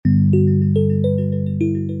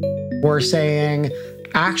are saying,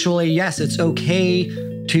 actually, yes, it's okay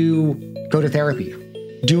to go to therapy,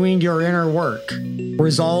 doing your inner work,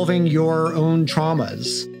 resolving your own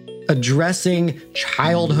traumas, addressing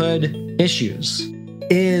childhood issues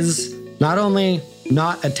is not only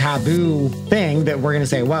not a taboo thing that we're going to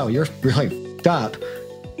say, wow, you're really f***ed up.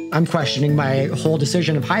 I'm questioning my whole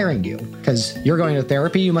decision of hiring you because you're going to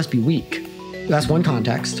therapy, you must be weak. That's one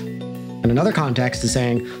context. And another context is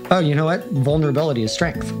saying, oh, you know what? Vulnerability is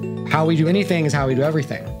strength. How we do anything is how we do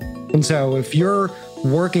everything. And so if you're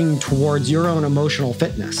working towards your own emotional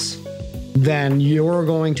fitness, then you're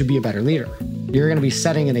going to be a better leader. You're going to be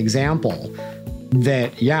setting an example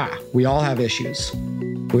that, yeah, we all have issues.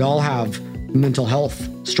 We all have mental health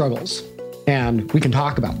struggles, and we can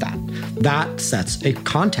talk about that. That sets a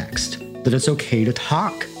context that it's okay to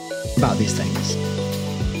talk about these things.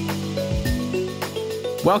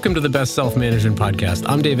 Welcome to the Best Self-Management Podcast.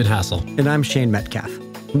 I'm David Hassel. And I'm Shane Metcalf.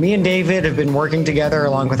 Me and David have been working together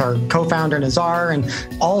along with our co-founder, Nazar, and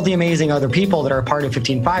all the amazing other people that are a part of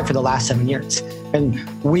 15Five for the last 7 years. And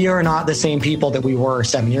we are not the same people that we were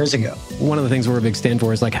 7 years ago. One of the things we're a big stand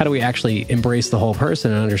for is like, how do we actually embrace the whole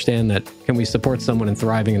person and understand that can we support someone in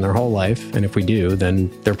thriving in their whole life? And if we do, then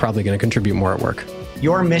they're probably going to contribute more at work.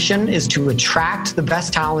 Your mission is to attract the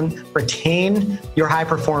best talent, retain your high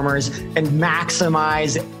performers, and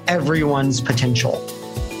maximize everyone's potential.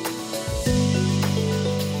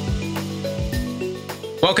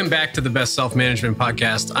 Welcome back to the Best Self-Management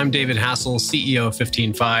Podcast. I'm David Hassel, CEO of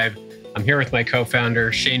 15Five. I'm here with my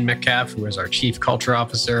co-founder, Shane Metcalf, who is our Chief Culture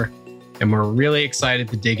Officer, and we're really excited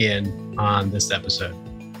to dig in on this episode.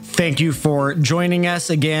 Thank you for joining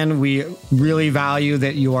us again. We really value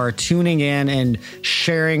that you are tuning in and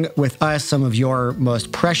sharing with us some of your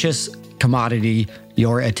most precious commodity,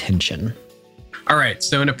 your attention. All right,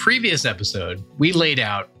 so in a previous episode, we laid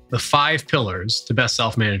out the 5 pillars to best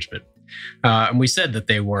self-management. And we said that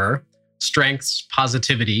they were strengths,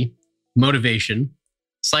 positivity, motivation,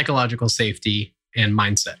 psychological safety, and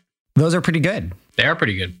mindset. Those are pretty good. They are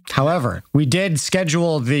pretty good. However, we did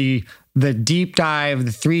schedule the deep dive,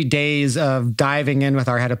 the 3 days of diving in with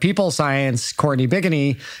our head of people science, Courtney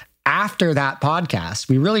Bigany, after that podcast.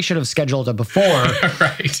 We really should have scheduled it before,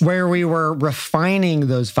 right, where we were refining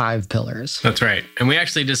those 5 pillars. That's right. And we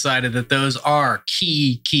actually decided that those are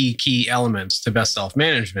key elements to best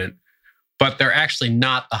self-management, but they're actually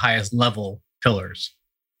not the highest level pillars.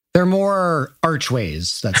 They're more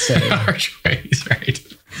archways, let's say. Archways, right.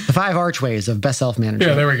 The 5 archways of best self-management.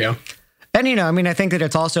 Yeah, there we go. And, I think that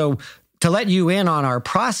it's also to let you in on our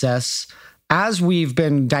process as we've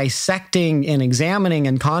been dissecting and examining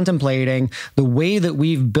and contemplating the way that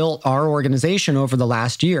we've built our organization over the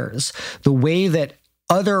last years, the way that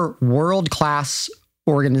other world-class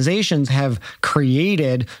organizations have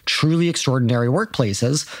created truly extraordinary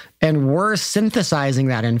workplaces, and we're synthesizing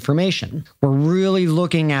that information. We're really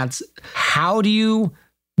looking at how do you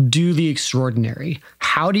do the extraordinary?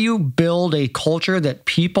 How do you build a culture that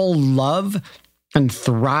people love and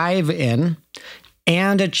thrive in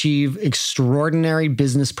and achieve extraordinary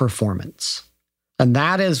business performance? And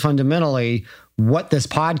that is fundamentally what this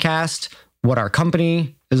podcast, what our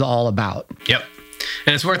company is all about. Yep.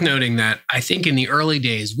 And it's worth noting that I think in the early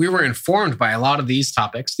days, we were informed by a lot of these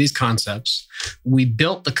topics, these concepts. We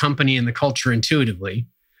built the company and the culture intuitively.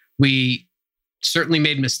 We certainly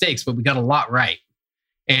made mistakes, but we got a lot right.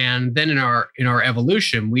 And then in our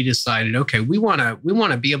evolution, we decided, okay, we want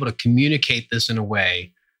to be able to communicate this in a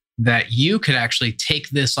way that you could actually take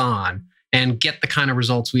this on and get the kind of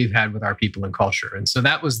results we've had with our people and culture. And so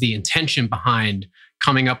that was the intention behind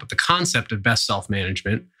coming up with the concept of best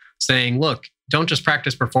self-management, saying, look, don't just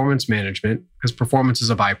practice performance management because performance is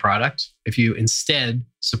a byproduct. If you instead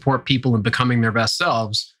support people in becoming their best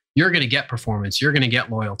selves, you're going to get performance, you're going to get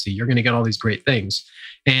loyalty, you're going to get all these great things.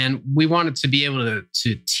 And we wanted to be able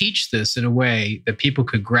to teach this in a way that people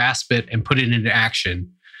could grasp it and put it into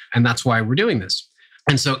action. And that's why we're doing this.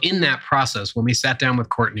 And so in that process, when we sat down with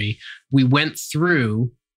Courtney, we went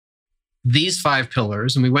through these 5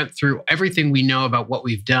 pillars and we went through everything we know about what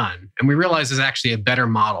we've done. And we realized there's actually a better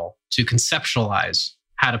model to conceptualize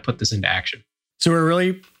how to put this into action. So we're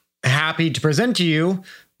really happy to present to you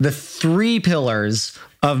the 3 pillars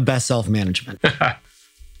of best self-management.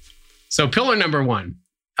 So pillar number 1,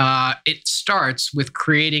 it starts with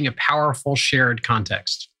creating a powerful shared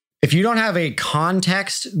context. If you don't have a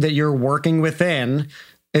context that you're working within,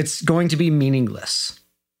 it's going to be meaningless.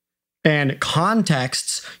 And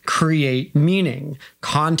contexts create meaning.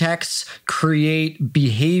 Contexts create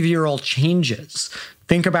behavioral changes.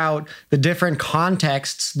 Think about the different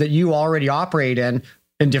contexts that you already operate in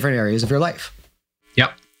different areas of your life.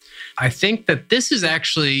 Yep. I think that this is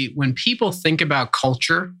actually, when people think about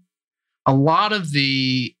culture, a lot of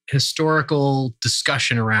the historical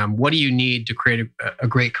discussion around what do you need to create a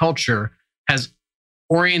great culture has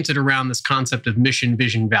oriented around this concept of mission,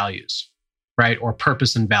 vision, values, right? Or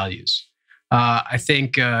purpose and values. I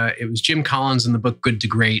think it was Jim Collins in the book Good to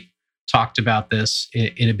Great talked about this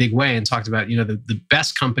in a big way and talked about, the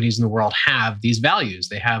best companies in the world have these values.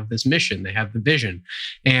 They have this mission, they have the vision.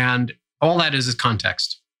 And all that is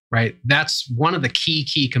context, right? That's one of the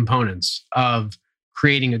key components of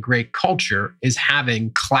creating a great culture, is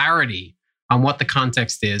having clarity on what the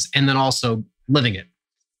context is and then also living it.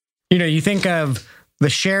 You think of the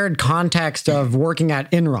shared context of working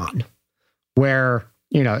at Enron, where,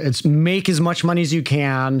 it's make as much money as you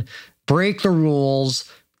can, break the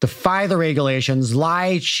rules, defy the regulations,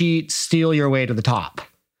 lie, cheat, steal your way to the top.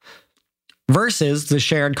 Versus the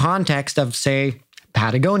shared context of, say,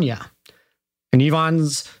 Patagonia. And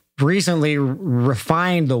Yvonne's recently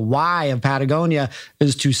refined the why of Patagonia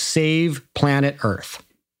is to save planet Earth.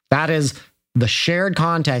 That is the shared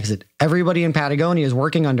context that everybody in Patagonia is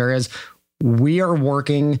working under, is we are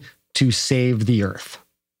working to save the Earth,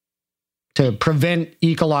 to prevent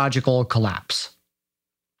ecological collapse.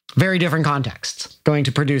 Very different contexts, going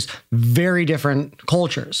to produce very different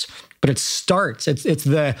cultures. But it starts, it's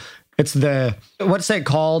the what's it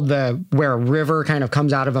called? Where a river kind of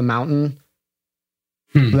comes out of a mountain.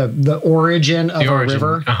 The origin of a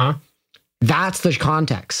river. Uh-huh. That's the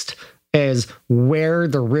context, is where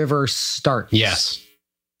the river starts. Yes.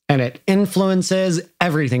 And it influences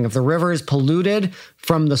everything. If the river is polluted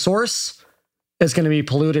from the source, it's going to be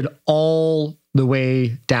polluted all the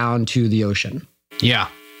way down to the ocean. Yeah.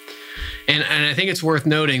 And I think it's worth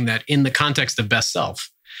noting that in the context of best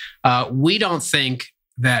self, we don't think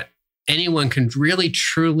that anyone can really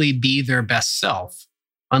truly be their best self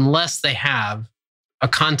unless they have a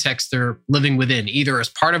context they're living within, either as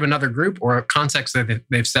part of another group or a context that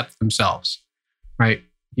they've set for themselves, right?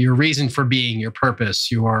 Your reason for being, your purpose,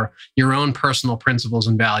 your own personal principles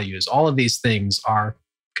and values, all of these things are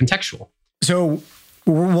contextual. So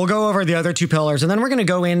we'll go over the other two pillars, and then we're going to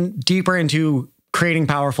go in deeper into creating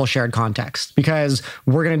powerful shared context, because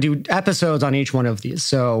we're going to do episodes on each one of these.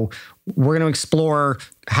 So we're going to explore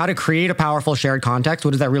how to create a powerful shared context.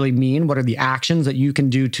 What does that really mean? What are the actions that you can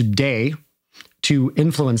do today to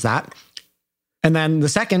influence that? And then the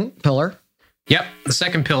second pillar. Yep. The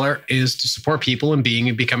second pillar is to support people in being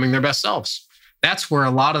and becoming their best selves. That's where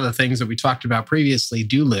a lot of the things that we talked about previously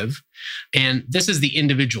do live. And this is the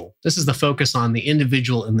individual. This is the focus on the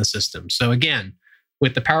individual in the system. So again,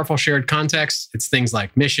 with the powerful shared context, it's things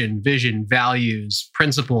like mission, vision, values,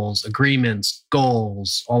 principles, agreements,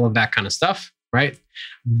 goals, all of that kind of stuff, right?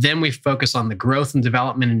 Then we focus on the growth and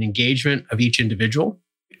development and engagement of each individual.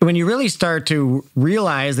 When you really start to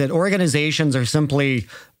realize that organizations are simply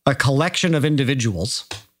a collection of individuals,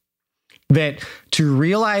 that to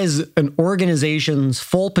realize an organization's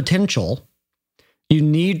full potential, you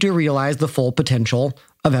need to realize the full potential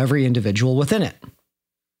of every individual within it.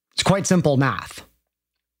 It's quite simple math.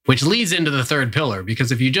 Which leads into the third pillar,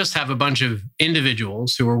 because if you just have a bunch of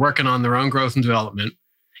individuals who are working on their own growth and development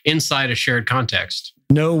inside a shared context.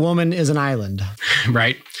 No woman is an island.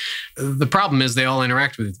 Right? The problem is they all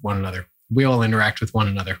interact with one another. We all interact with one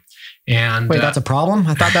another. And wait, that's a problem?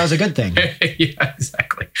 I thought that was a good thing. Yeah,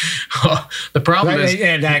 exactly. The problem is...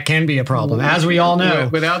 And that can be a problem. As we all know,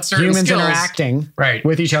 without certain humans skills, interacting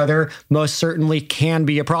with each other most certainly can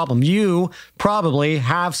be a problem. You probably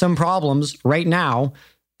have some problems right now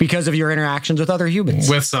because of your interactions with other humans.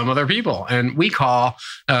 With some other people. And we call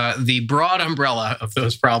the broad umbrella of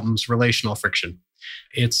those problems relational friction.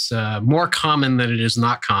 It's more common than it is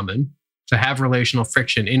not common to have relational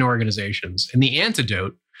friction in organizations. And the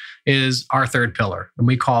antidote is our third pillar. And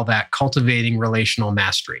we call that cultivating relational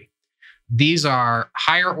mastery. These are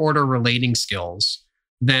higher order relating skills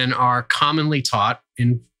than are commonly taught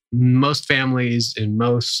in most families, in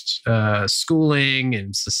most schooling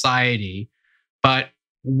and society. But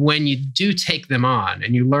when you do take them on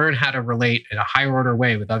and you learn how to relate in a higher order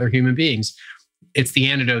way with other human beings, it's the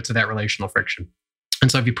antidote to that relational friction.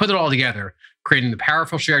 And so if you put it all together, creating the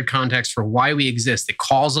powerful shared context for why we exist, it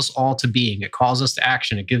calls us all to being, it calls us to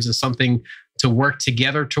action, it gives us something to work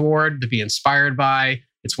together toward, to be inspired by.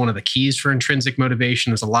 It's one of the keys for intrinsic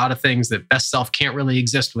motivation. There's a lot of things that best self can't really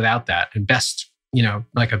exist without that. And best,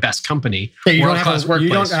 like a best company, you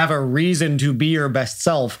don't have a reason to be your best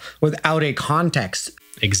self without a context.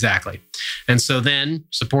 Exactly. And so then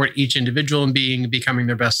support each individual in being and becoming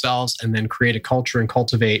their best selves, and then create a culture and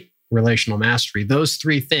cultivate relational mastery. Those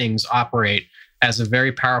three things operate as a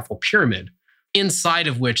very powerful pyramid inside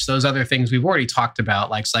of which those other things we've already talked about,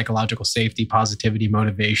 like psychological safety, positivity,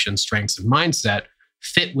 motivation, strengths, and mindset,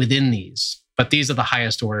 fit within these. But these are the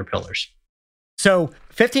highest order pillars. So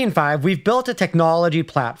 15.5, we've built a technology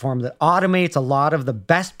platform that automates a lot of the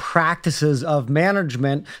best practices of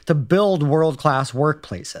management to build world-class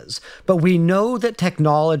workplaces. But we know that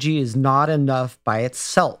technology is not enough by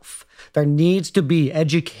itself. There needs to be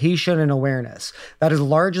education and awareness. That is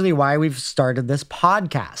largely why we've started this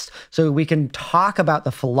podcast, so we can talk about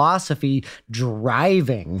the philosophy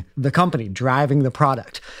driving the company, driving the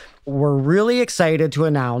product. We're really excited to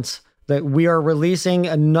announce that we are releasing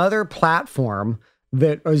another platform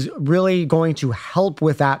that is really going to help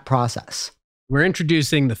with that process. We're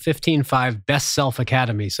introducing the 15.5 Best Self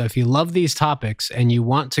Academy. So if you love these topics and you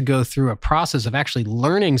want to go through a process of actually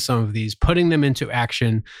learning some of these, putting them into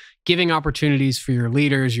action, giving opportunities for your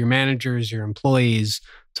leaders, your managers, your employees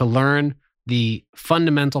to learn the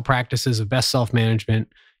fundamental practices of best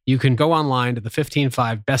self-management, you can go online to the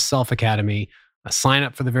 15.5 Best Self Academy, sign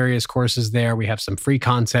up for the various courses there. We have some free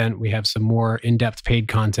content. We have some more in-depth paid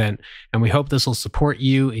content. And we hope this will support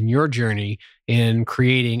you in your journey in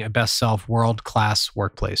creating a best self world-class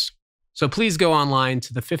workplace. So please go online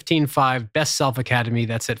to the 15.5 Best Self Academy.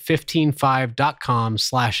 That's at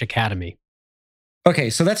 15.5.com/academy. Okay,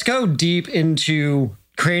 so let's go deep into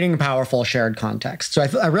creating a powerful shared context. So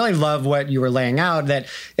I really love what you were laying out, that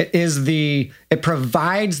it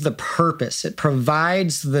provides the purpose, it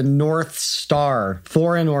provides the North Star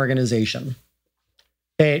for an organization.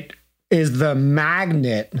 It is the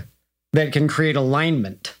magnet that can create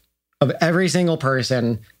alignment of every single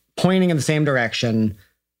person pointing in the same direction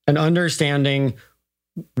and understanding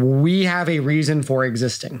we have a reason for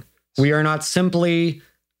existing. We are not simply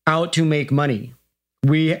out to make money.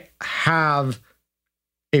 We have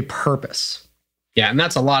a purpose. Yeah, and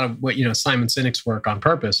that's a lot of what, Simon Sinek's work on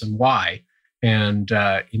purpose and why. And,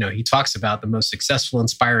 he talks about the most successful,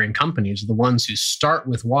 inspiring companies are the ones who start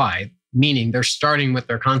with why, meaning they're starting with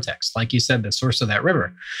their context. Like you said, the source of that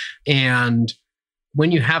river. And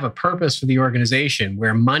when you have a purpose for the organization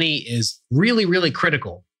where money is really, really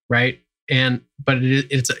critical, right? But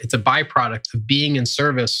it's a byproduct of being in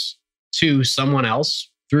service to someone else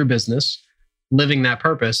through business, living that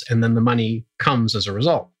purpose, and then the money comes as a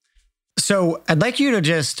result. So I'd like you to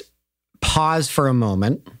just pause for a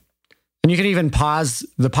moment, and you can even pause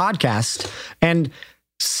the podcast and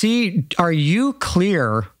see, are you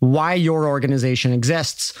clear why your organization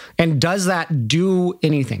exists? And does that do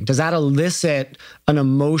anything? Does that elicit an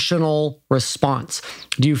emotional response?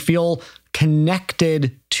 Do you feel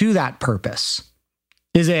connected to that purpose?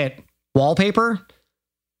 Is it wallpaper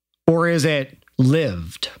or is it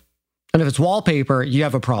lived? And if it's wallpaper, you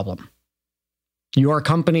have a problem. Your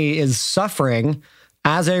company is suffering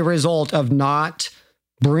as a result of not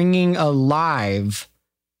bringing alive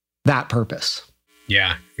that purpose.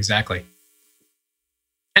 Yeah, exactly.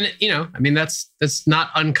 And, that's not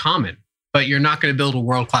uncommon, but you're not going to build a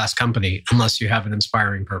world-class company unless you have an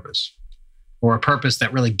inspiring purpose or a purpose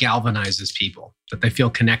that really galvanizes people, that they feel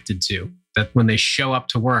connected to, that when they show up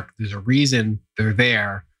to work, there's a reason they're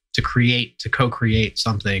there to co-create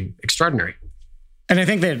something extraordinary. And I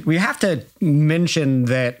think that we have to mention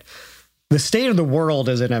that the state of the world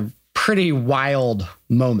is in a pretty wild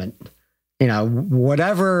moment.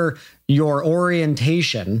 Whatever your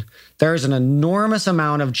orientation, there's an enormous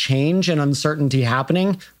amount of change and uncertainty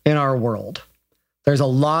happening in our world. There's a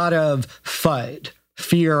lot of FUD,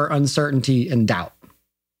 fear, uncertainty, and doubt.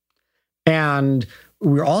 And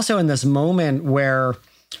we're also in this moment where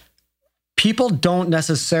people don't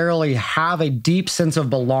necessarily have a deep sense of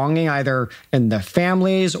belonging, either in their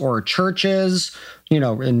families or churches,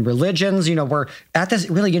 in religions. We're at this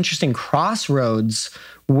really interesting crossroads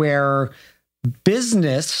where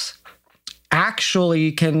business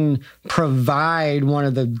actually can provide one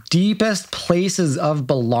of the deepest places of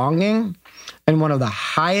belonging and one of the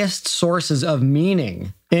highest sources of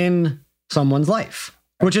meaning in someone's life,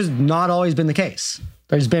 which has not always been the case.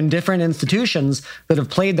 There's been different institutions that have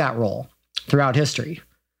played that role throughout history.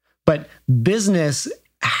 But business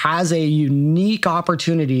has a unique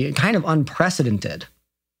opportunity, kind of unprecedented,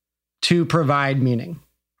 to provide meaning.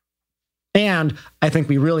 And I think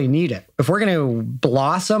we really need it. If we're going to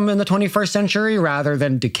blossom in the 21st century rather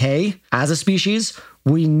than decay as a species,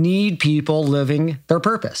 we need people living their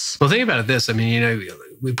purpose. Well, think about this.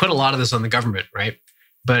 We put a lot of this on the government, right?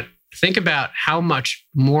 But think about how much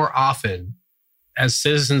more often as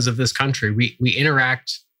citizens of this country, we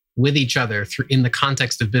interact with each other in the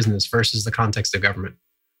context of business versus the context of government,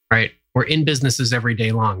 right? We're in businesses every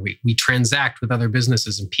day long. We transact with other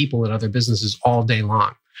businesses and people at other businesses all day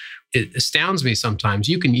long. it astounds me sometimes.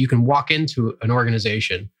 You can walk into an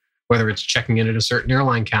organization, whether it's checking in at a certain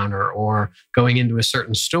airline counter or going into a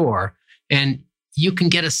certain store, and you can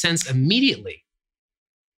get a sense immediately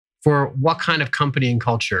for what kind of company and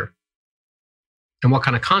culture and what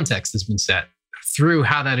kind of context has been set through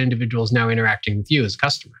how that individual is now interacting with you as a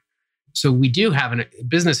customer. So we do have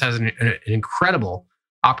business has an incredible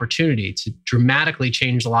opportunity to dramatically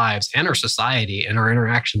change lives and our society and our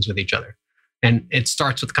interactions with each other. And it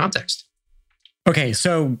starts with context. Okay,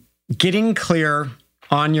 so getting clear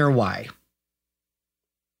on your why,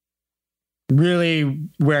 really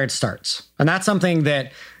where it starts. And that's something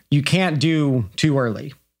that you can't do too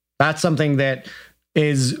early. That's something that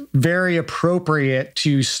is very appropriate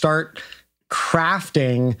to start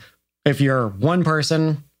crafting if you're one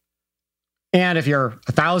person, and if you're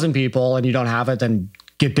 1,000 people and you don't have it, then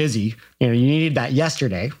get busy. You need that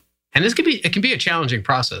yesterday. And it can be a challenging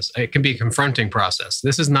process. It can be a confronting process.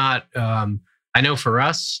 This is not, I know for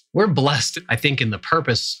us, we're blessed, I think, in the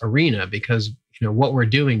purpose arena because, what we're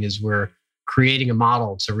doing is we're creating a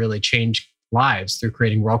model to really change lives through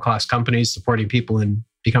creating world-class companies, supporting people in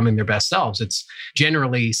becoming their best selves. It's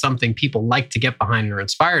generally something people like to get behind and are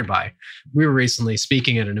inspired by. We were recently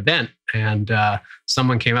speaking at an event and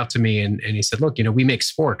someone came up to me and he said, look, we make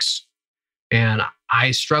sporks and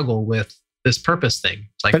I struggle with this purpose thing.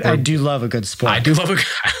 It's like, but I do love a good spork.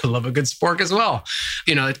 I love a good spork as well.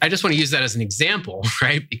 I just want to use that as an example,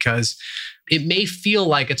 right? Because it may feel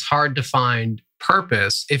like it's hard to find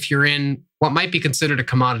purpose if you're in what might be considered a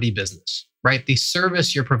commodity business, right? The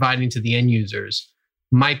service you're providing to the end users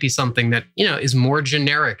might be something that, is more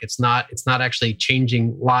generic. It's not actually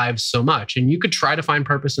changing lives so much. And you could try to find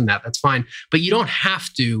purpose in that. That's fine. But you don't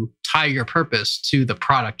have to tie your purpose to the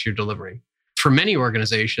product you're delivering. For many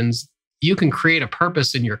organizations, you can create a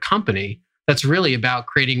purpose in your company that's really about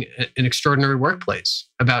creating an extraordinary workplace,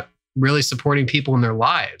 about really supporting people in their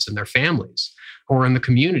lives and their families or in the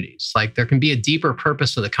communities. Like there can be a deeper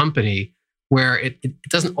purpose to the company where it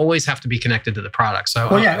doesn't always have to be connected to the product. So,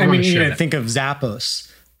 think of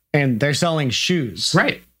Zappos, and they're selling shoes,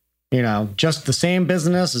 right? Just the same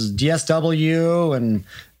business as DSW and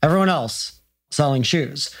everyone else selling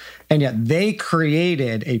shoes, and yet they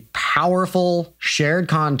created a powerful shared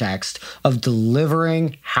context of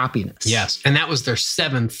delivering happiness. Yes, and that was their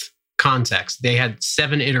 7th context. They had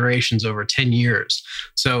 7 iterations over 10 years.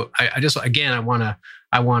 So I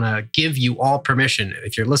want to give you all permission,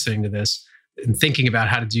 if you're listening to this and thinking about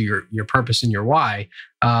how to do your purpose and your why,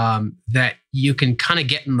 that you can kind of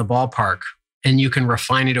get in the ballpark and you can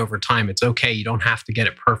refine it over time. It's okay. You don't have to get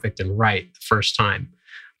it perfect and right the first time.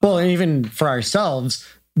 Well, and even for ourselves,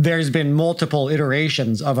 there's been multiple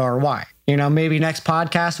iterations of our why. Maybe next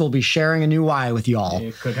podcast we'll be sharing a new why with you all.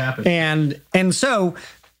 It could happen. And so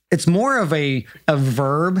it's more of a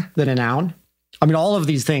verb than a noun. All of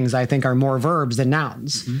these things I think are more verbs than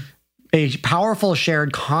nouns. Mm-hmm. A powerful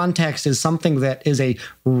shared context is something that is a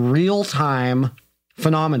real-time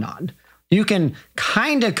phenomenon. You can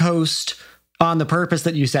kind of coast on the purpose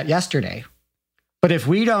that you set yesterday. But if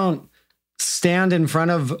we don't stand in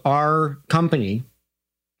front of our company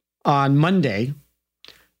on Monday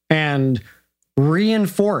and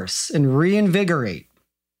reinforce and reinvigorate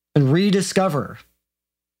and rediscover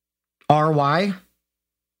our why,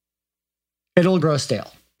 it'll grow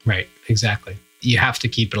stale. Right, exactly. You have to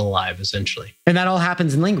keep it alive, essentially. And that all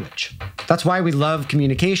happens in language. That's why we love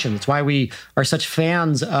communication. It's why we are such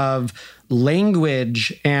fans of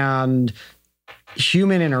language and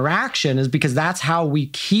human interaction, is because that's how we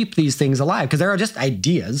keep these things alive. Because there are just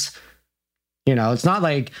ideas. It's not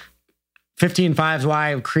like 15.5's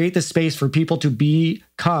why create the space for people to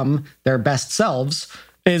become their best selves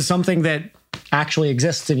is something that actually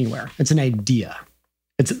exists anywhere. It's an idea.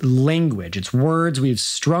 It's language. It's words we've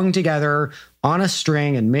strung together on a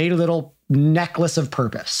string and made a little necklace of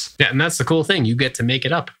purpose. Yeah, and that's the cool thing. You get to make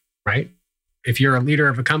it up, right? If you're a leader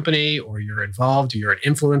of a company or you're involved, or you're an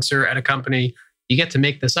influencer at a company, you get to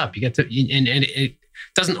make this up. You get to, and it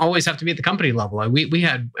doesn't always have to be at the company level. We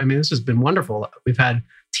had, this has been wonderful. We've had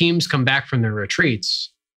teams come back from their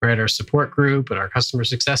retreats, right? Our support group and our customer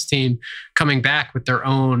success team coming back with their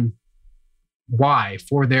own why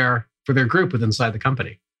for their group within inside the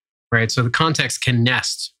company, right? So the context can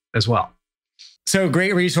nest as well. So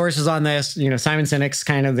great resources on this. Simon Sinek's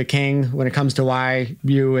kind of the king when it comes to why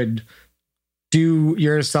you would do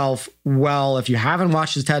yourself well. If you haven't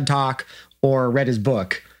watched his TED Talk or read his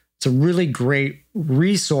book, it's a really great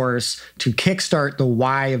resource to kickstart the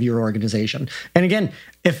why of your organization. And again,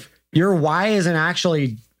 if your why isn't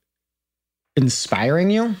actually inspiring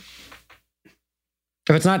you,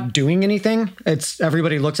 if it's not doing anything,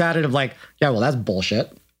 everybody looks at it of like, yeah, well, that's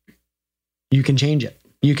bullshit. you can change it.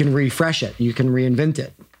 You can refresh it. You can reinvent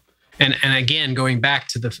it. And again, going back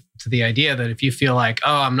to the idea that if you feel like,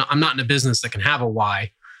 oh, I'm not in a business that can have a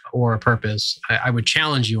why or a purpose, I would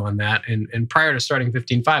challenge you on that. And prior to starting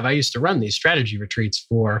 15.5, I used to run these strategy retreats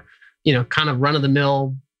for, kind of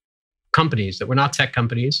run-of-the-mill companies that were not tech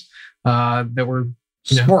companies, that were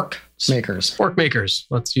spork makers. Spork makers.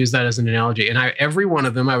 Let's use that as an analogy. And every one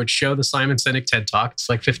of them, I would show the Simon Sinek TED Talk. It's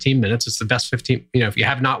like 15 minutes. It's the best 15. If you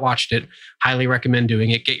have not watched it, highly recommend doing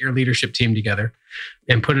it. Get your leadership team together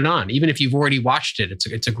and put it on. Even if you've already watched it,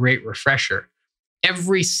 it's a great refresher.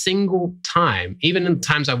 Every single time, even in the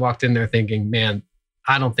times I walked in there thinking, man,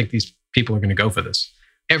 I don't think these people are going to go for this.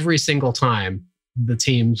 Every single time, the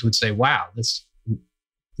teams would say, wow,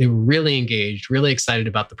 they were really engaged, really excited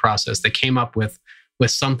about the process. They came up with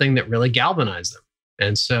something that really galvanized them.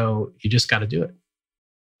 And so you just got to do it.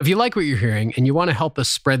 If you like what you're hearing and you want to help us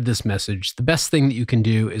spread this message, the best thing that you can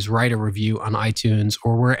do is write a review on iTunes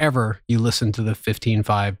or wherever you listen to the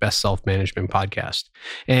 15.5 Best Self-Management podcast.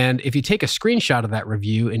 And if you take a screenshot of that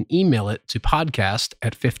review and email it to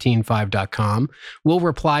podcast@15.5.com, we'll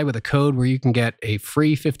reply with a code where you can get a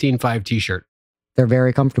free 15.5 t-shirt. They're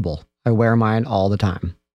very comfortable. I wear mine all the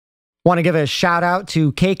time. Want to give a shout out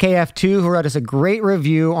to KKF2, who wrote us a great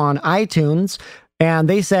review on iTunes. And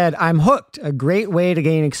they said, I'm hooked, a great way to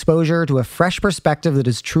gain exposure to a fresh perspective that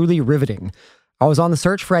is truly riveting. I was on the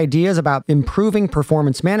search for ideas about improving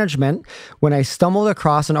performance management when I stumbled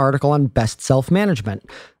across an article on best self-management.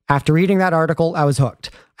 After reading that article, I was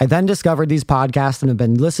hooked. I then discovered these podcasts and have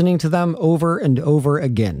been listening to them over and over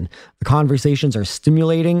again. The conversations are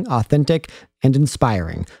stimulating, authentic, and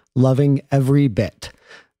inspiring. Loving every bit.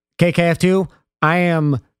 KKF2, I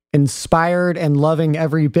am inspired and loving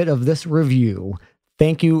every bit of this review.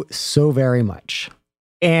 Thank you so very much.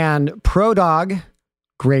 And ProDog,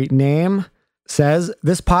 great name, says,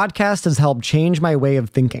 this podcast has helped change my way of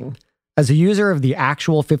thinking. As a user of the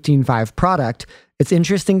actual 15.5 product, it's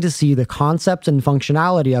interesting to see the concept and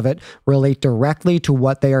functionality of it relate directly to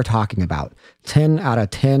what they are talking about. 10 out of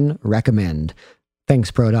 10 recommend.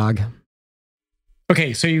 Thanks, ProDog.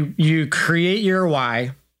 Okay, so you create your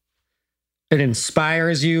why. It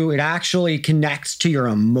inspires you. It actually connects to your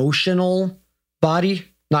emotional body,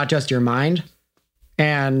 not just your mind.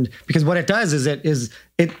 And because what it does is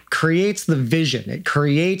it creates the vision. It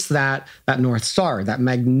creates that North Star, that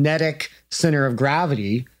magnetic center of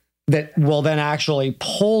gravity that will then actually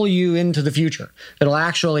pull you into the future. It'll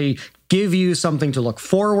actually give you something to look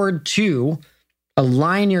forward to,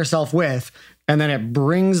 align yourself with, and then it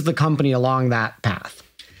brings the company along that path.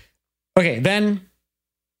 Okay, then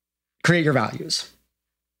create your values.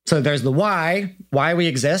 So there's the why we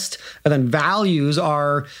exist, and then values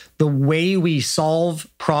are the way we solve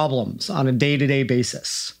problems on a day-to-day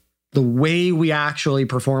basis, the way we actually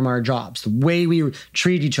perform our jobs, the way we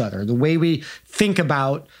treat each other, the way we think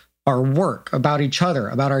about our work, about each other,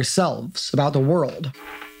 about ourselves, about the world.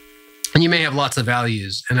 And you may have lots of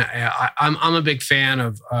values. And I'm a big fan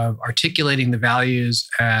of articulating the values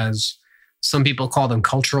as some people call them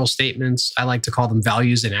cultural statements. I like to call them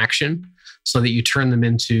values in action, so that you turn them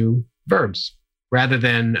into verbs rather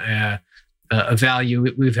than a value.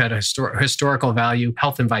 We've had a historical value,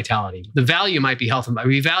 health and vitality. The value might be health, and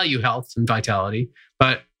we value health and vitality,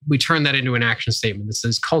 but we turn that into an action statement that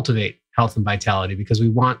says cultivate health and vitality because we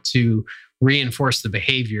want to reinforce the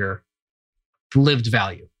behavior, lived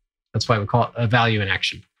value. That's why we call it a value in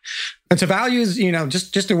action. And so values,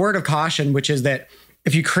 just a word of caution, which is that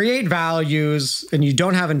if you create values and you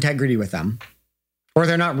don't have integrity with them, or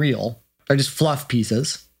they're not real, they're just fluff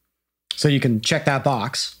pieces, so you can check that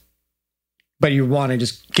box, but you want to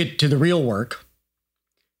just get to the real work,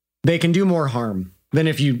 they can do more harm than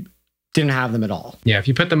if you didn't have them at all. Yeah, if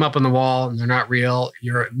you put them up on the wall and they're not real,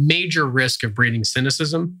 you're at major risk of breeding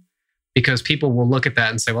cynicism because people will look at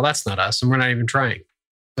that and say, well, that's not us, and we're not even trying.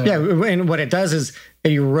 Yeah, and what it does is it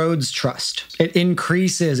erodes trust.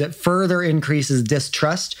 It further increases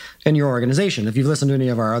distrust in your organization. If you've listened to any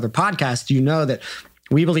of our other podcasts, you know that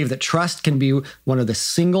we believe that trust can be one of the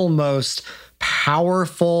single most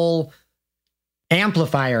powerful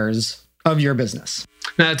amplifiers of your business.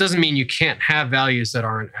 Now, it doesn't mean you can't have values that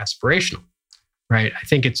aren't aspirational, right? I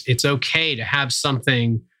think it's okay to have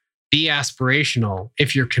something be aspirational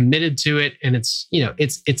if you're committed to it and it's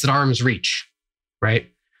at arm's reach, right?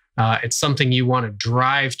 It's something you want to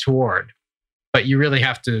drive toward, but you really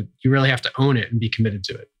have to own it and be committed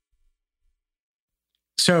to it.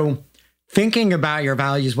 So thinking about your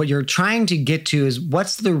values, what you're trying to get to is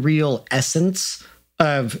what's the real essence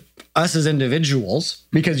of us as individuals,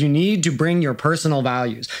 because you need to bring your personal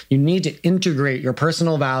values. You need to integrate your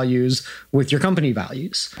personal values with your company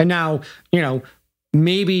values. And now,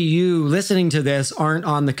 maybe you listening to this aren't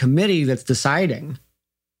on the committee that's deciding.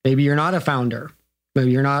 Maybe you're not a founder.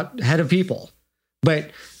 Maybe you're not head of people.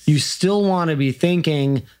 But you still want to be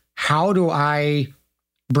thinking, how do I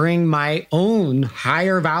bring my own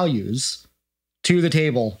higher values to the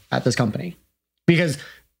table at this company? Because,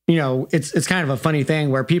 it's kind of a funny thing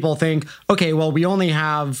where people think, okay, well, we only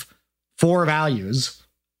have 4 values.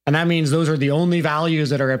 And that means those are the only values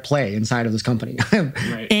that are at play inside of this company.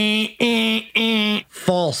 Right.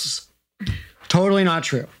 False. Totally not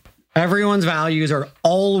true. Everyone's values are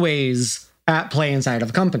always at play inside of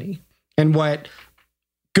a company. And what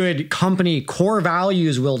good company core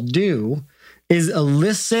values will do is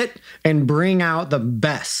elicit and bring out the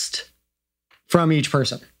best from each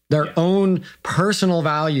person. Their own personal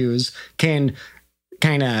values can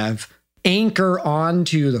kind of anchor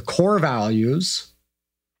onto the core values,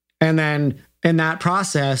 and then in that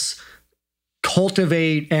process,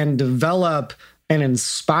 cultivate and develop and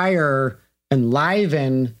inspire,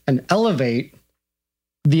 enliven and elevate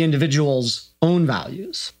the individual's own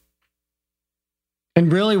values.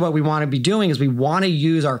 And really what we want to be doing is we want to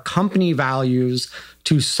use our company values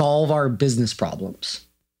to solve our business problems.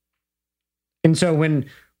 And so when,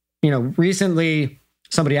 recently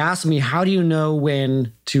somebody asked me, how do you know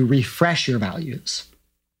when to refresh your values?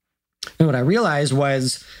 And what I realized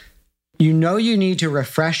was, you need to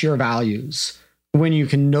refresh your values when you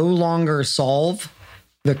can no longer solve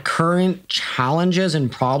the current challenges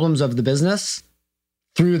and problems of the business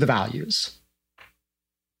through the values.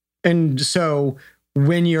 And so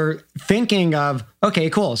when you're thinking of,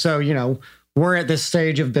 okay, cool. So, we're at this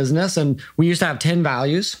stage of business and we used to have 10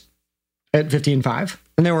 values at 15.5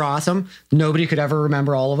 and they were awesome. Nobody could ever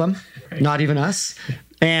remember all of them, right. Not even us.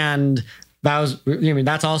 And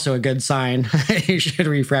that's also a good sign. You should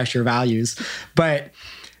refresh your values. But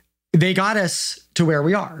they got us to where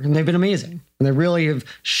we are, and they've been amazing. And they really have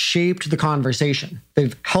shaped the conversation.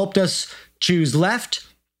 They've helped us choose left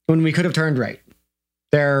when we could have turned right.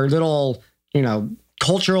 They're little,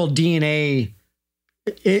 cultural DNA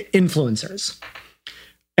influencers.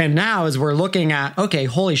 And now as we're looking at, okay,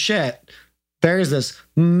 holy shit, there's this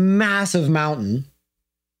massive mountain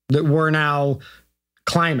that we're now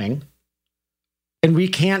climbing, and we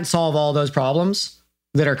can't solve all those problems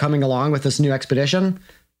that are coming along with this new expedition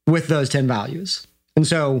with those 10 values. And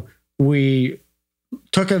so we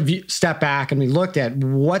took a step back and we looked at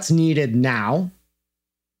what's needed now.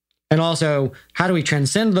 And also, how do we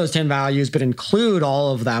transcend those 10 values, but include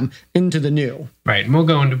all of them into the new? Right. And we'll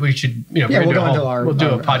do a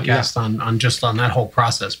podcast on that whole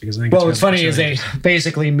process, because I think what's funny is they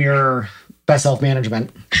basically mirror best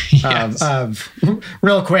self-management. Yes. of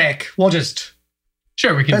real quick. Let's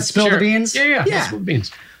spill the beans. Yeah. Let's spill the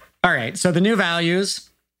beans. All right. So the new values.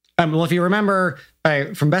 Well, if you remember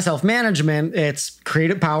from best self-management, it's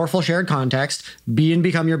create a powerful shared context, be and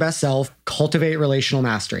become your best self, cultivate relational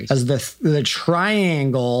mastery as the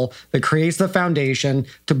triangle that creates the foundation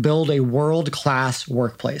to build a world-class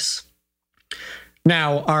workplace.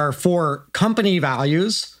 Now, our 4 company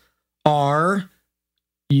values are,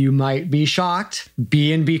 you might be shocked,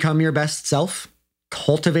 be and become your best self,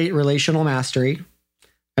 cultivate relational mastery,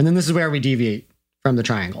 and then this is where we deviate from the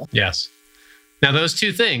triangle. Yes. Now, those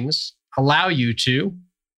 2 things allow you to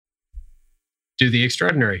do the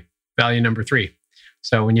extraordinary, value number 3.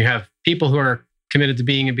 So when you have people who are committed to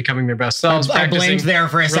being and becoming their best selves, I blinked there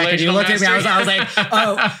for a second. You looked at me. I was like,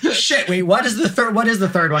 "Oh shit! Wait, what is the third? What is the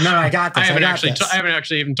third one?" No, I got this. I haven't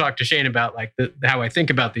actually even talked to Shane about how I think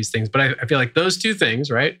about these things. But I feel like those 2 things,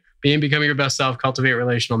 right? Being and becoming your best self, cultivate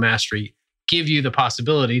relational mastery, give you the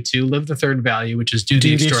possibility to live the third value, which is do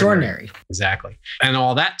the extraordinary. Exactly, and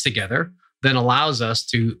all that together then allows us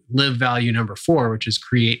to live value number 4, which is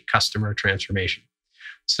create customer transformation.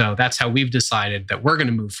 So that's how we've decided that we're going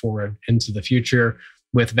to move forward into the future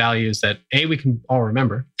with values that we can all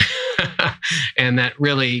remember, and that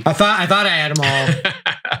really I thought I had them all.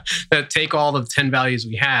 That take all the 10 values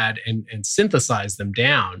we had and synthesize them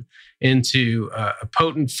down into a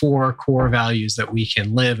potent 4 core values that we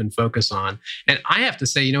can live and focus on. And I have to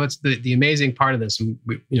say, it's the amazing part of this, and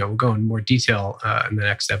we'll go in more detail in the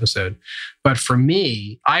next episode. But for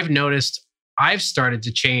me, I've noticed I've started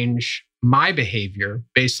to change my behavior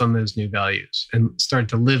based on those new values and started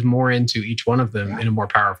to live more into each one of them in a more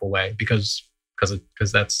powerful way because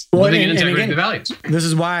that's living and integrating the values. This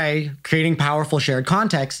is why creating powerful shared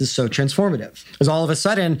context is so transformative. Because all of a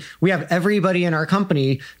sudden, we have everybody in our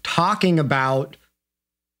company talking about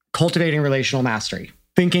cultivating relational mastery.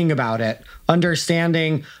 thinking about it,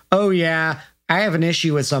 understanding, oh yeah, I have an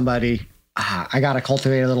issue with somebody. I got to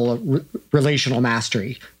cultivate a little relational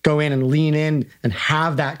mastery, go in and lean in and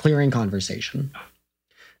have that clearing conversation.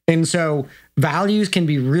 And so values can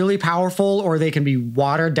be really powerful, or they can be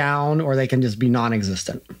watered down, or they can just be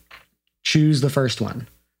non-existent. Choose the first one.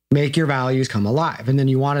 Make your values come alive. And then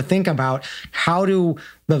you want to think about, how do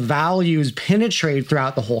the values penetrate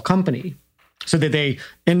throughout the whole company so that they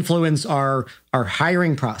influence our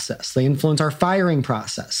hiring process, they influence our firing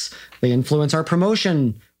process, they influence our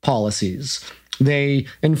promotion policies, they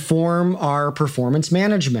inform our performance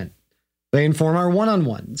management, they inform our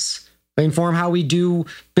one-on-ones, they inform how we do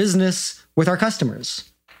business with our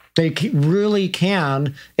customers. They really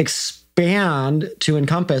can expand to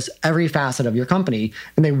encompass every facet of your company,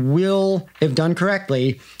 and they will, if done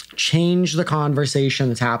correctly, change the conversation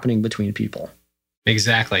that's happening between people.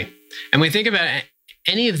 Exactly. And we think about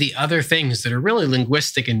any of the other things that are really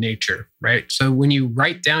linguistic in nature, right? So when you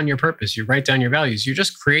write down your purpose, you write down your values, you're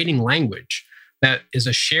just creating language that is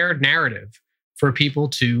a shared narrative for people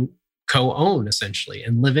to co-own, essentially,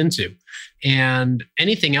 and live into. And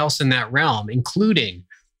anything else in that realm, including,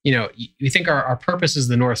 we think our purpose is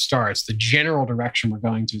the North Star. It's the general direction we're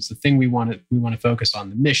going to. It's the thing we want to focus on,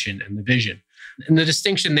 the mission and the vision. And the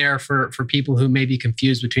distinction there for people who may be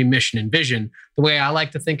confused between mission and vision, the way I like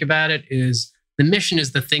to think about it is, the mission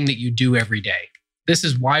is the thing that you do every day. This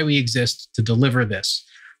is why we exist, to deliver this.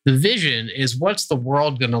 The vision is, what's the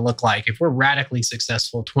world going to look like if we're radically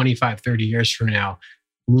successful 25, 30 years from now,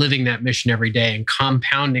 living that mission every day and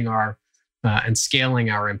compounding our and scaling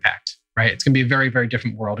our impact, right? It's going to be a very, very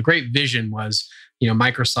different world. A great vision was,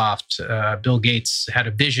 Microsoft, Bill Gates had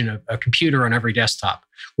a vision of a computer on every desktop,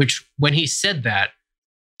 which when he said that,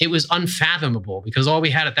 it was unfathomable, because all we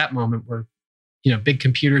had at that moment were, big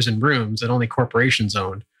computers in rooms that only corporations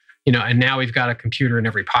owned, and now we've got a computer in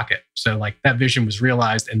every pocket. So that vision was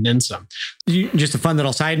realized and then some. Just a fun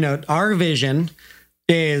little side note, our vision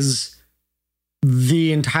is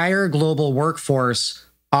the entire global workforce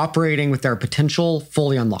operating with their potential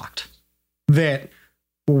fully unlocked. That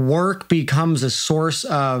work becomes a source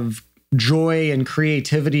of joy and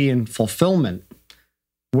creativity and fulfillment,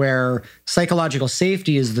 where psychological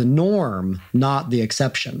safety is the norm, not the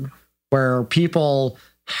exception, where people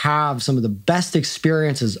have some of the best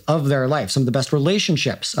experiences of their life, some of the best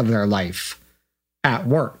relationships of their life at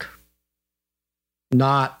work,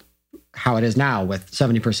 not how it is now with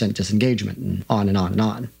 70% disengagement and on and on and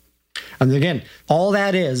on. And again, all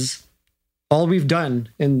we've done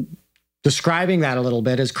in describing that a little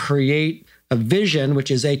bit is create a vision,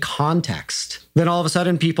 which is a context. Then all of a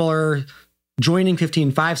sudden people are joining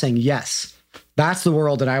 15.5 saying, yes, that's the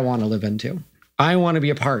world that I want to live into. I want to be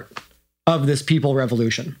a part of this people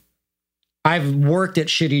revolution. I've worked at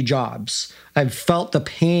shitty jobs. I've felt the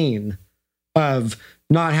pain of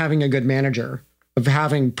not having a good manager, of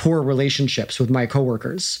having poor relationships with my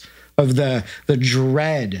coworkers, of the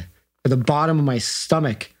dread at the bottom of my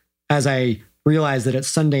stomach as I realize that it's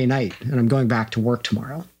Sunday night and I'm going back to work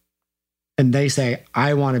tomorrow. And they say,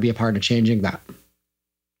 I want to be a part of changing that,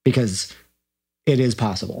 because it is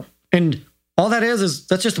possible. And all that is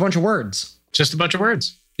that's just a bunch of words. Just a bunch of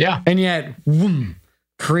words. Yeah. And yet,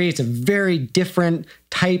 creates a very different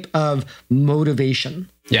type of motivation.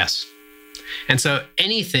 Yes. And so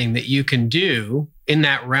anything that you can do in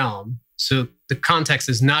that realm, so the context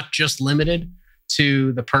is not just limited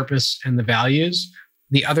to the purpose and the values,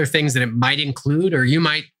 the other things that it might include, or you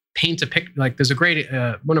might paint a picture. Like there's a great,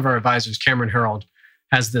 one of our advisors, Cameron Herold,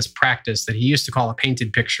 has this practice that he used to call a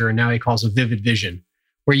painted picture, and now he calls a vivid vision,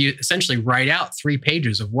 where you essentially write out 3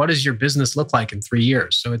 pages of what does your business look like in 3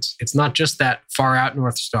 years. So it's not just that far out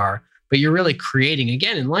North Star, but you're really creating,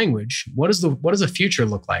 again, in language, what does the future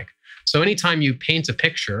look like? So anytime you paint a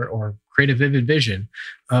picture or create a vivid vision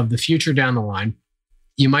of the future down the line,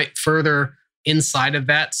 you might further inside of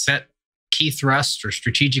that set key thrusts or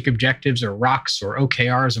strategic objectives or rocks or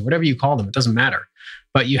OKRs or whatever you call them. It doesn't matter.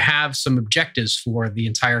 But you have some objectives for the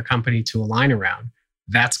entire company to align around.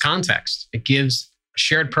 That's context. It gives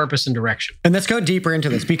shared purpose and direction. And let's go deeper into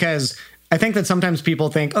this, because I think that sometimes people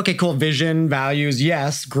think, okay, cool, vision, values,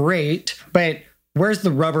 yes, great, but where's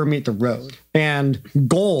the rubber meet the road? And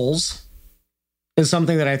goals is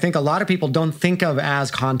something that I think a lot of people don't think of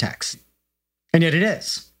as context. And yet it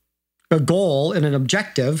is. A goal and an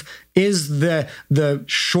objective is the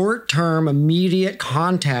short-term, immediate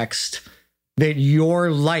context that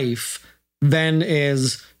your life then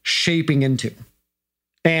is shaping into.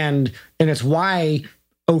 And it's why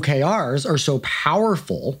OKRs are so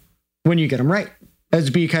powerful when you get them right.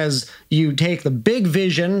 It's because you take the big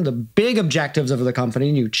vision, the big objectives of the company,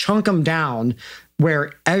 and you chunk them down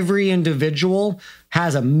where every individual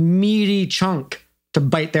has a meaty chunk to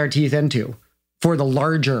bite their teeth into for the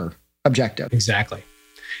larger objective. Exactly.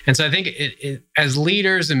 And so I think as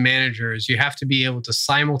leaders and managers, you have to be able to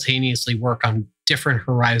simultaneously work on different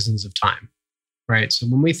horizons of time, right? So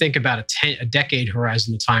when we think about a decade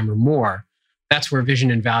horizon of time or more, that's where vision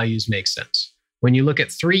and values make sense. When you look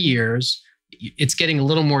at 3 years, it's getting a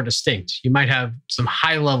little more distinct. You might have some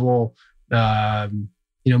high level,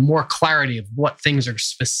 more clarity of what things are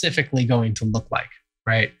specifically going to look like,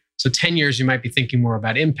 right? So 10 years, you might be thinking more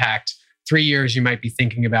about impact. 3 years, you might be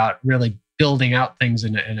thinking about really building out things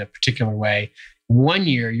in a particular way. 1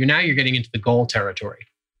 year, you're getting into the goal territory.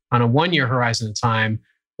 On a 1 year horizon of time,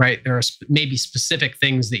 right, there are maybe specific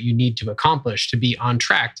things that you need to accomplish to be on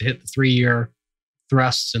track to hit the 3 year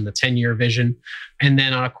thrusts and the 10-year vision. And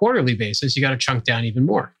then on a quarterly basis, you got to chunk down even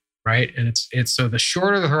more, right? And it's so the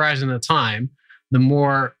shorter the horizon of time, the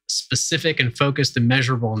more specific and focused and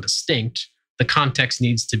measurable and distinct the context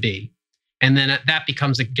needs to be. And then that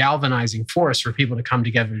becomes a galvanizing force for people to come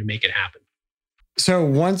together to make it happen. So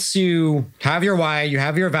once you have your why, you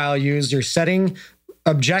have your values, you're setting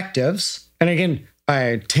objectives. And again,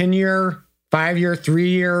 10-year, 5-year,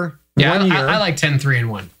 3-year, 1 year. I like 10, 3, and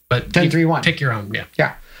 1. But 10, 3, 1. Pick your own, yeah.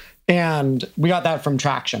 Yeah. And we got that from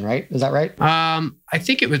Traction, right? Is that right? I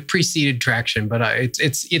think it was preceded Traction, but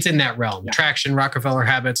it's in that realm. Yeah. Traction, Rockefeller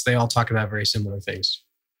Habits, they all talk about very similar things.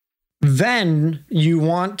 Then you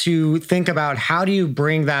want to think about how do you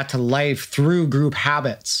bring that to life through group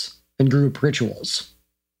habits and group rituals.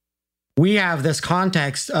 We have this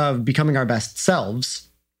context of becoming our best selves.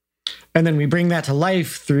 And then we bring that to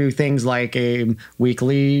life through things like a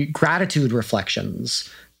weekly gratitude reflections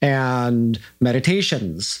and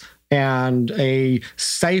meditations and a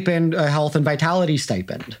stipend, a health and vitality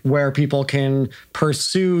stipend, where people can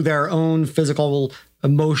pursue their own physical,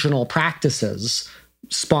 emotional practices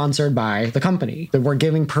sponsored by the company. That we're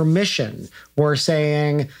giving permission. We're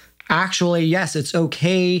saying, actually, yes, it's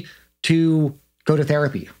okay to go to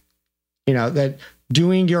therapy. That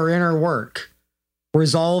doing your inner work,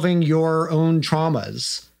 resolving your own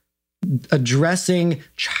traumas, addressing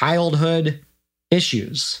childhood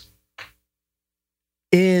issues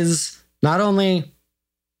is not only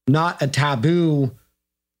not a taboo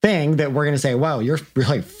thing that we're going to say, wow, you're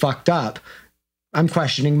really fucked up. I'm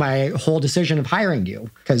questioning my whole decision of hiring you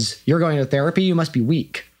because you're going to therapy. You must be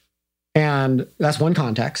weak. And that's one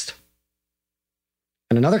context.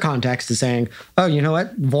 And another context is saying, oh, you know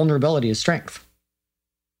what? Vulnerability is strength.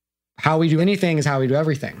 How we do anything is how we do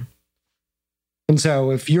everything. And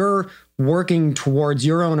so if you're working towards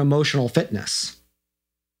your own emotional fitness,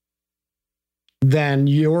 then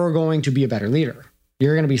you're going to be a better leader.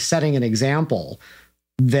 You're going to be setting an example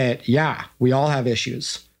that, yeah, we all have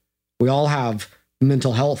issues. We all have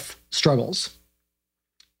mental health struggles.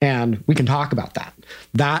 And we can talk about that.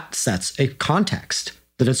 That sets a context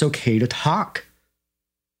that it's okay to talk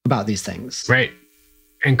about these things. Right.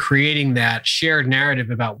 And creating that shared narrative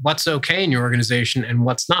about what's okay in your organization and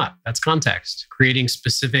what's not. That's context. Creating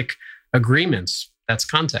specific agreements. That's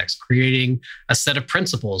context. Creating a set of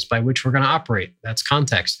principles by which we're going to operate. That's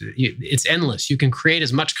context. It's endless. You can create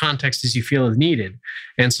as much context as you feel is needed.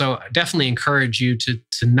 And so I definitely encourage you to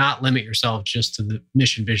not limit yourself just to the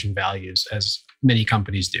mission, vision, values, as many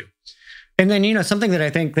companies do. And then, something that I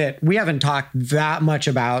think that we haven't talked that much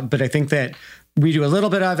about, but I think that we do a little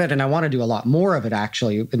bit of it, and I want to do a lot more of it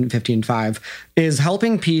actually in 15.5, is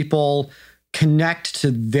helping people connect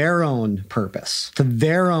to their own purpose, to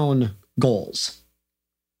their own goals.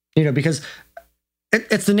 Because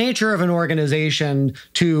it's the nature of an organization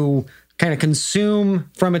to kind of consume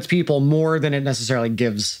from its people more than it necessarily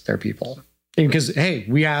gives their people. Because, hey,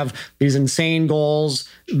 we have these insane goals,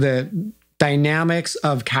 the dynamics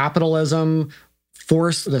of capitalism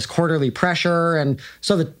force this quarterly pressure. And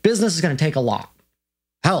so the business is going to take a lot.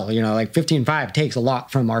 Hell, like 15.5 takes a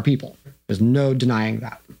lot from our people. There's no denying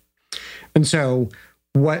that. And so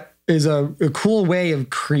what is a cool way of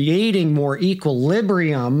creating more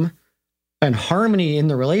equilibrium and harmony in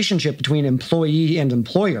the relationship between employee and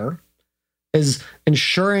employer is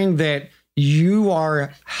ensuring that you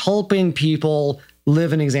are helping people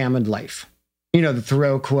live an examined life. The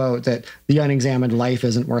Thoreau quote that the unexamined life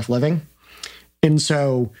isn't worth living. And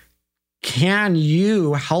so can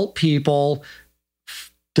you help people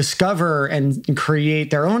discover and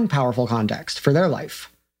create their own powerful context for their life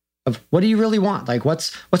of what do you really want? Like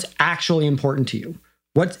what's actually important to you?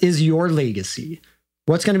 What is your legacy?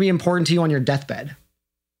 What's going to be important to you on your deathbed?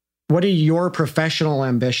 What are your professional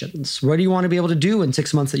ambitions? What do you want to be able to do in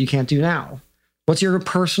 6 months that you can't do now? What's your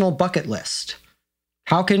personal bucket list?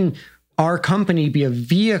 How can our company be a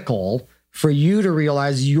vehicle for you to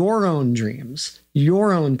realize your own dreams,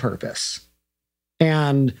 your own purpose.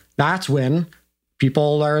 And that's when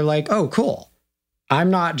people are like, oh, cool. I'm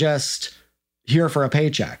not just here for a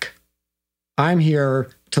paycheck. I'm here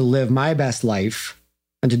to live my best life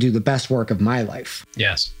and to do the best work of my life.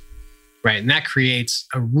 Yes. Right. And that creates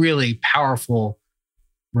a really powerful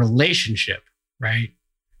relationship, right?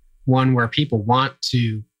 One where people want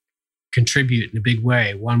to contribute in a big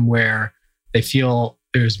way, one where they feel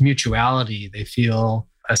there's mutuality, they feel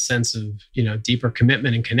a sense of, deeper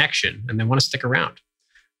commitment and connection, and they want to stick around.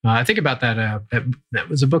 I think about that. That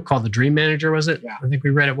was a book called The Dream Manager, was it? Yeah. I think we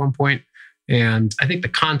read at one point. And I think the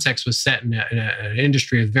context was set in an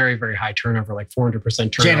industry with very, very high turnover, like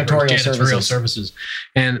 400% turnover. Janitorial services.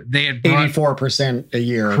 And they had brought 84% a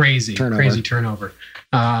year. Crazy turnover.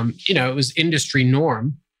 It was industry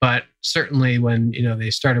norm, but certainly when, they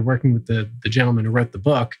started working with the gentleman who wrote the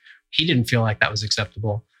book, he didn't feel like that was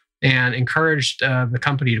acceptable and encouraged the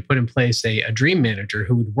company to put in place a dream manager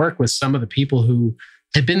who would work with some of the people who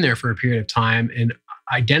had been there for a period of time and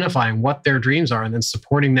identifying what their dreams are and then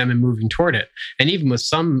supporting them and moving toward it. And even with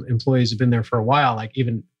some employees who've been there for a while, like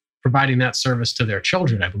even providing that service to their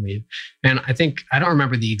children, I believe. And I don't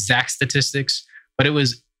remember the exact statistics, but it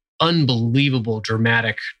was unbelievable,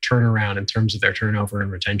 dramatic turnaround in terms of their turnover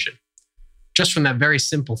and retention. Just from that very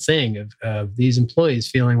simple thing of these employees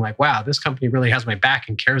feeling like, wow, this company really has my back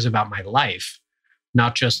and cares about my life,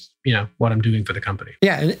 not just, what I'm doing for the company.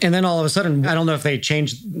 Yeah. And then all of a sudden, I don't know if they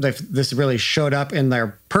changed, if this really showed up in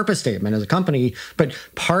their purpose statement as a company, but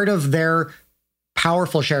part of their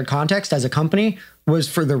powerful shared context as a company was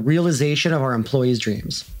for the realization of our employees'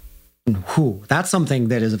 dreams. And that's something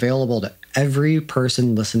that is available to every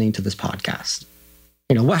person listening to this podcast.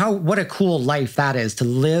 What a cool life that is, to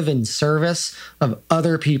live in service of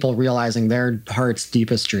other people realizing their heart's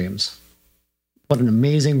deepest dreams. What an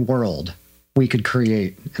amazing world we could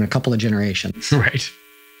create in a couple of generations. Right.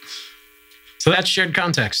 So that's shared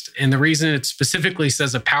context. And the reason it specifically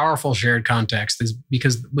says a powerful shared context is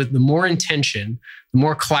because with the more intention, the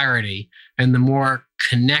more clarity, and the more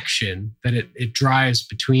connection that it drives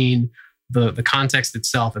between the context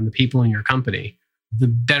itself and the people in your company, the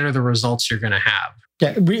better the results you're going to have.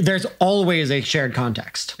 Yeah, there's always a shared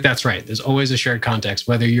context. That's right. There's always a shared context,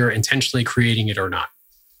 whether you're intentionally creating it or not.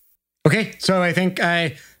 Okay, so I think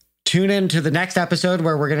tune in to the next episode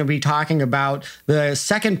where we're going to be talking about the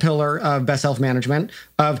second pillar of best self-management,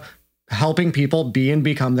 of helping people be and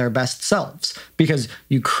become their best selves. Because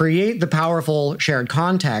you create the powerful shared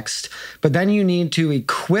context, but then you need to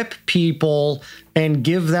equip people and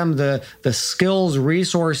give them the skills,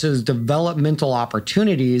 resources, developmental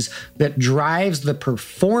opportunities that drives the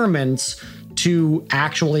performance to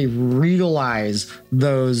actually realize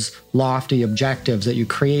those lofty objectives that you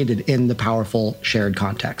created in the powerful shared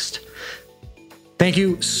context. Thank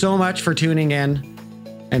you so much for tuning in,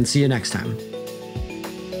 and see you next time.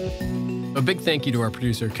 A big thank you to our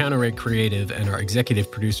producer, Counter-Rate Creative, and our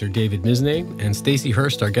executive producer, David Misnay, and Stacey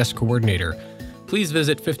Hurst, our guest coordinator. Please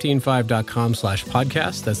visit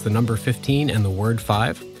 15five.com/podcast. That's the number 15 and the word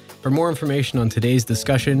 5 for more information on today's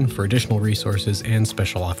discussion, for additional resources and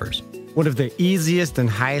special offers. One of the easiest and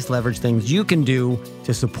highest leverage things you can do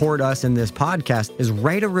to support us in this podcast is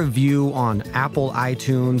write a review on Apple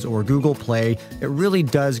iTunes or Google Play. It really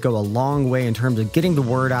does go a long way in terms of getting the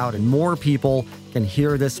word out, and more people can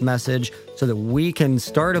hear this message so that we can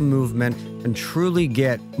start a movement and truly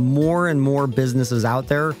get more and more businesses out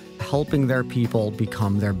there helping their people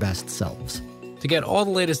become their best selves. To get all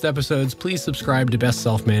the latest episodes, please subscribe to Best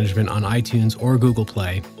Self-Management on iTunes or Google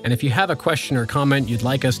Play. And if you have a question or comment you'd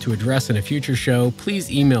like us to address in a future show,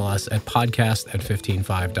 please email us at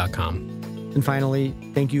podcast@15five.com. And finally,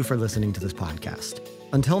 thank you for listening to this podcast.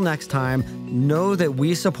 Until next time, know that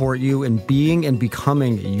we support you in being and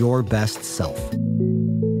becoming your best self.